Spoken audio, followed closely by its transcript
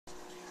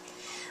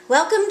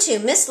Welcome to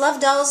Miss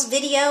Lovedoll's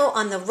video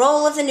on the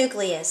role of the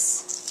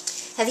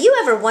nucleus. Have you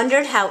ever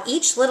wondered how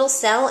each little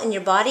cell in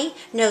your body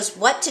knows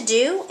what to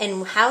do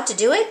and how to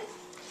do it?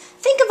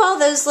 Think of all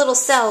those little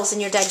cells in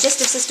your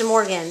digestive system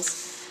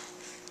organs.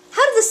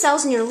 How do the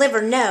cells in your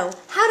liver know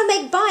how to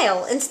make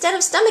bile instead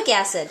of stomach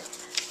acid?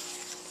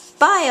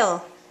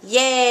 Bile,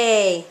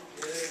 yay!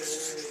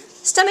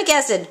 Stomach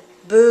acid,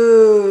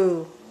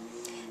 boo!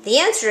 The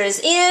answer is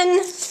in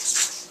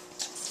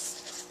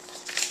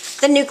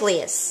the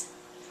nucleus.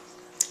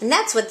 And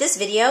that's what this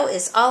video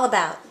is all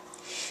about.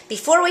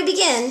 Before we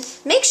begin,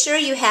 make sure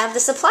you have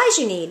the supplies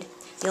you need.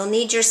 You'll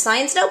need your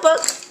science notebook,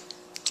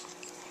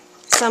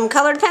 some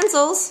colored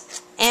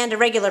pencils, and a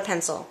regular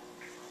pencil.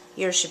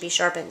 Yours should be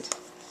sharpened.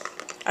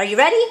 Are you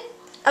ready?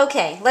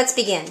 Okay, let's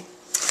begin.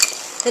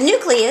 The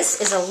nucleus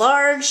is a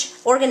large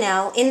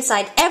organelle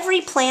inside every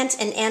plant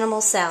and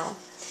animal cell.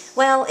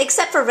 Well,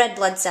 except for red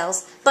blood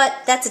cells,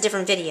 but that's a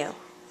different video.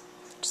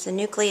 Just the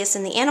nucleus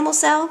in the animal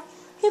cell,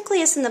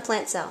 nucleus in the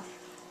plant cell.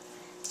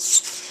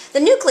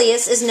 The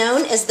nucleus is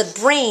known as the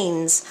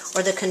brains,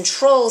 or the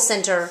control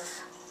center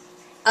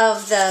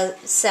of the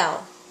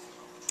cell.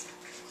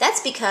 That's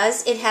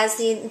because it has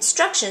the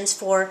instructions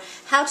for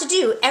how to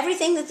do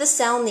everything that the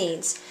cell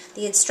needs.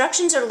 The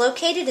instructions are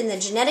located in the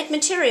genetic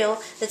material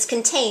that's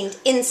contained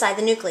inside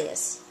the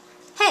nucleus.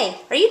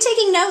 Hey, are you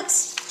taking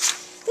notes?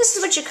 This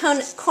is what your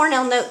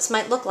Cornell notes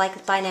might look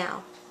like by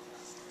now.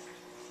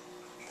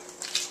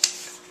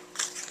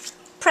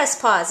 Press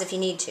pause if you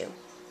need to.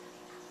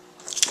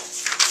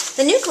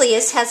 The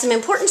nucleus has some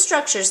important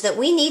structures that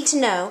we need to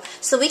know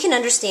so we can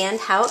understand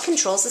how it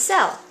controls the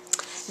cell.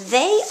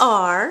 They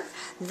are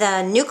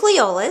the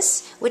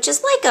nucleolus, which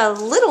is like a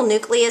little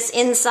nucleus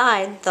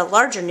inside the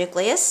larger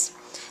nucleus,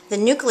 the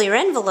nuclear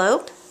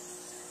envelope,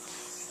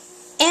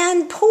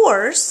 and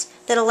pores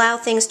that allow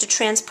things to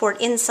transport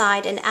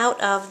inside and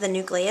out of the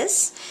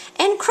nucleus,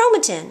 and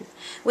chromatin,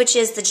 which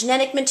is the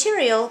genetic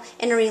material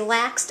in a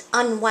relaxed,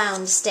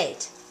 unwound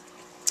state.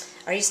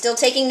 Are you still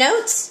taking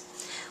notes?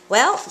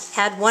 Well,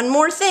 add one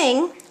more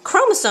thing.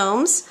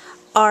 Chromosomes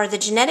are the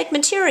genetic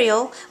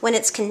material when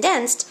it's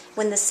condensed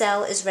when the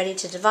cell is ready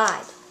to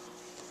divide.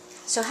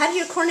 So how do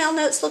your Cornell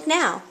notes look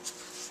now?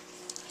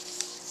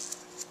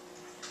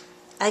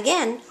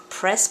 Again,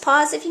 press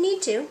pause if you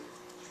need to.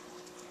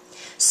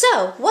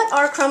 So, what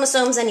are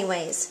chromosomes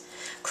anyways?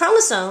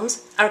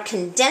 Chromosomes are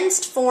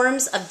condensed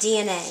forms of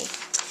DNA.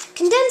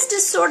 Condensed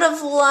is sort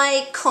of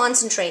like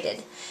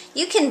concentrated.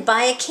 You can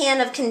buy a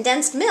can of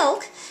condensed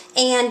milk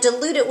and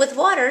dilute it with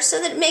water so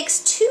that it makes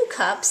 2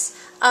 cups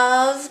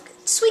of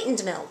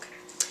sweetened milk.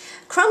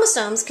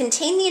 Chromosomes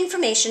contain the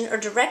information or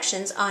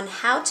directions on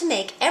how to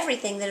make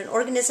everything that an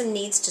organism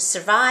needs to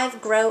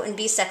survive, grow, and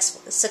be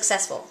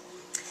successful.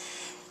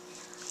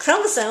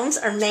 Chromosomes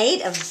are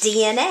made of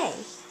DNA,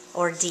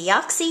 or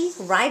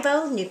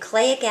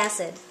deoxyribonucleic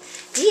acid.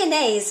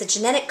 DNA is the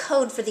genetic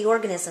code for the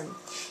organism.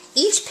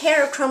 Each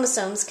pair of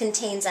chromosomes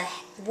contains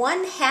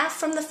 1/2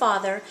 from the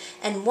father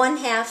and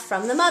 1/2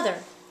 from the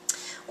mother.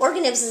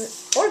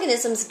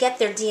 Organisms get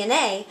their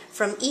DNA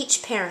from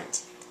each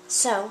parent.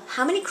 So,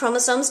 how many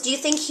chromosomes do you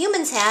think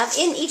humans have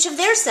in each of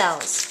their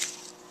cells?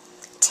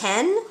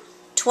 10,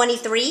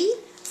 23,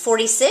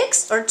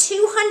 46, or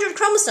 200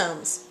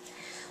 chromosomes?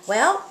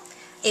 Well,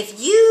 if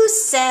you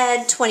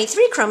said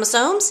 23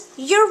 chromosomes,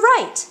 you're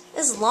right,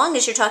 as long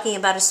as you're talking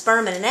about a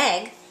sperm and an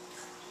egg.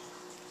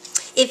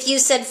 If you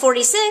said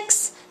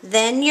 46,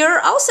 then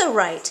you're also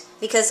right,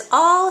 because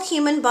all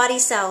human body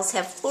cells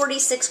have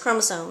 46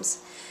 chromosomes.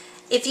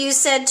 If you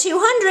said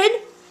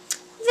 200,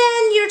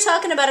 then you're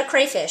talking about a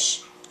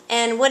crayfish.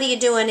 And what are you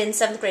doing in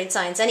 7th grade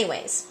science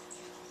anyways?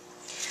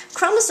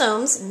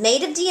 Chromosomes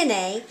made of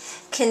DNA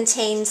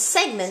contain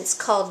segments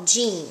called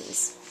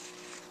genes.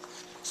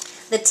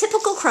 The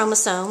typical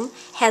chromosome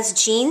has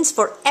genes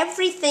for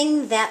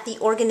everything that the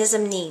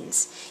organism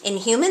needs. In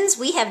humans,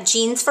 we have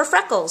genes for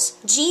freckles,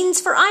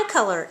 genes for eye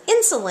color,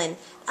 insulin,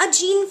 a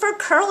gene for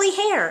curly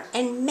hair,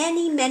 and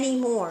many, many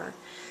more.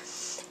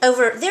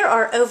 There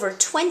are over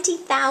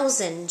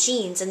 20,000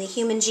 genes in the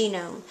human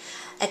genome.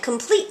 A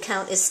complete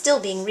count is still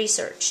being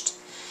researched.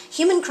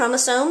 Human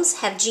chromosomes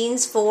have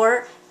genes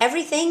for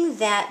everything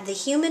that the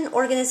human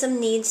organism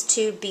needs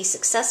to be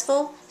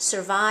successful,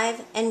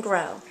 survive, and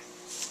grow.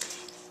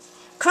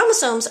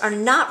 Chromosomes are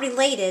not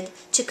related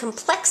to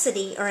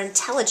complexity or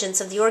intelligence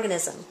of the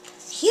organism.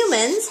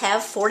 Humans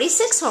have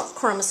 46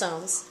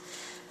 chromosomes.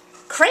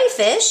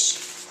 Crayfish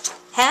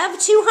have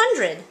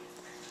 200.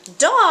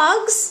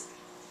 Dogs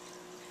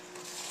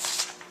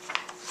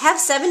have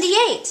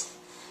 78.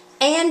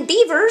 And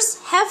beavers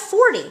have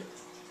 40.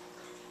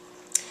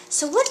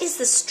 So what is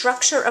the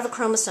structure of a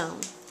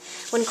chromosome?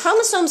 When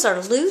chromosomes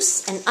are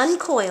loose and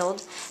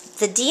uncoiled,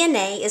 the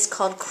DNA is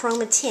called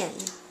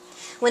chromatin.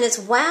 When it's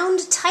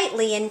wound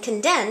tightly and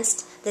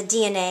condensed, the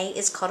DNA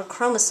is called a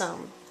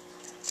chromosome.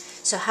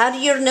 So how do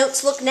your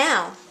notes look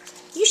now?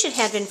 You should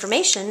have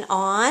information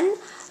on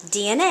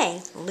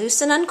DNA, loose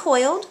and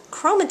uncoiled,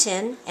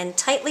 chromatin, and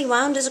tightly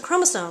wound as a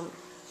chromosome.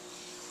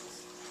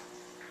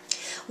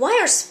 Why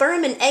are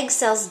sperm and egg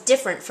cells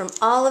different from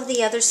all of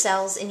the other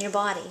cells in your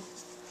body?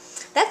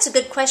 That's a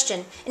good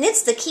question, and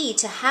it's the key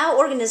to how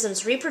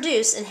organisms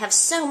reproduce and have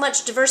so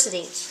much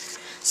diversity.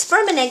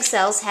 Sperm and egg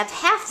cells have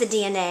half the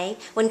DNA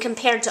when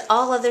compared to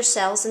all other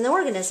cells in the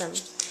organism.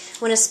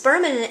 When a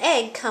sperm and an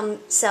egg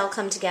cell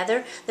come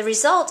together, the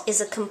result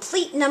is a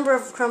complete number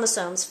of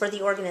chromosomes for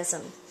the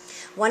organism.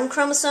 One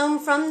chromosome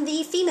from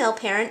the female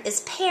parent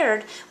is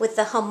paired with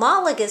the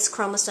homologous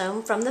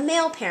chromosome from the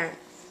male parent.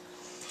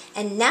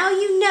 And now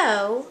you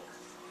know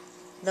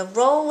the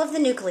role of the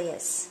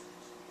nucleus.